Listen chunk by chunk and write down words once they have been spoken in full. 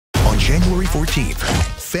January 14th,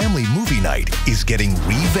 Family Movie Night is getting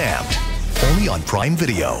revamped. Only on Prime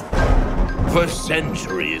Video. For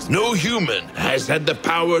centuries, no human has had the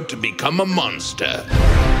power to become a monster.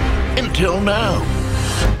 Until now.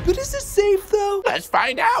 But is it safe, though? Let's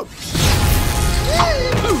find out.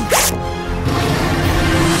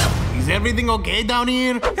 Is everything okay down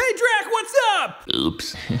here? Hey, Drac, what's up?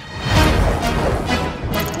 Oops.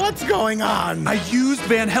 What's going on? I used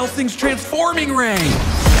Van Helsing's transforming ray.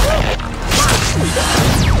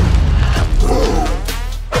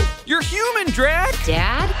 You're human, Drac.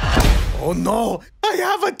 Dad? Oh no, I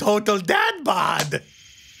have a total dad bod.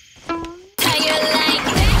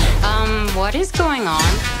 What is going on?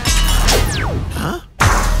 Huh?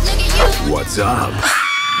 What's up?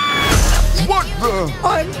 What the?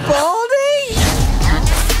 I'm balding?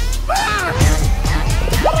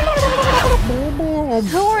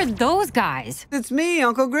 Who are those guys? It's me,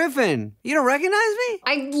 Uncle Griffin. You don't recognize me?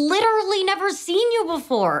 I literally never seen you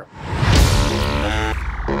before.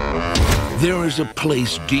 There is a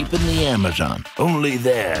place deep in the Amazon. Only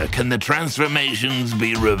there can the transformations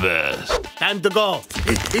be reversed. Time to go.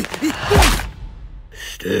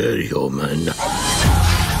 Stay human.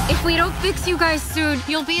 If we don't fix you guys soon,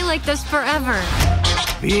 you'll be like this forever.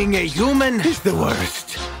 Being a human is the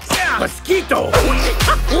worst. Mosquito!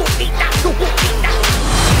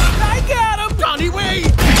 I got him! Johnny, wait!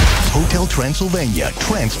 Hotel Transylvania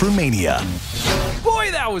Transformania. Boy,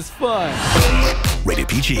 that was fun. Rated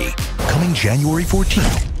PG. Coming January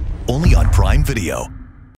 14th. Only on Prime Video.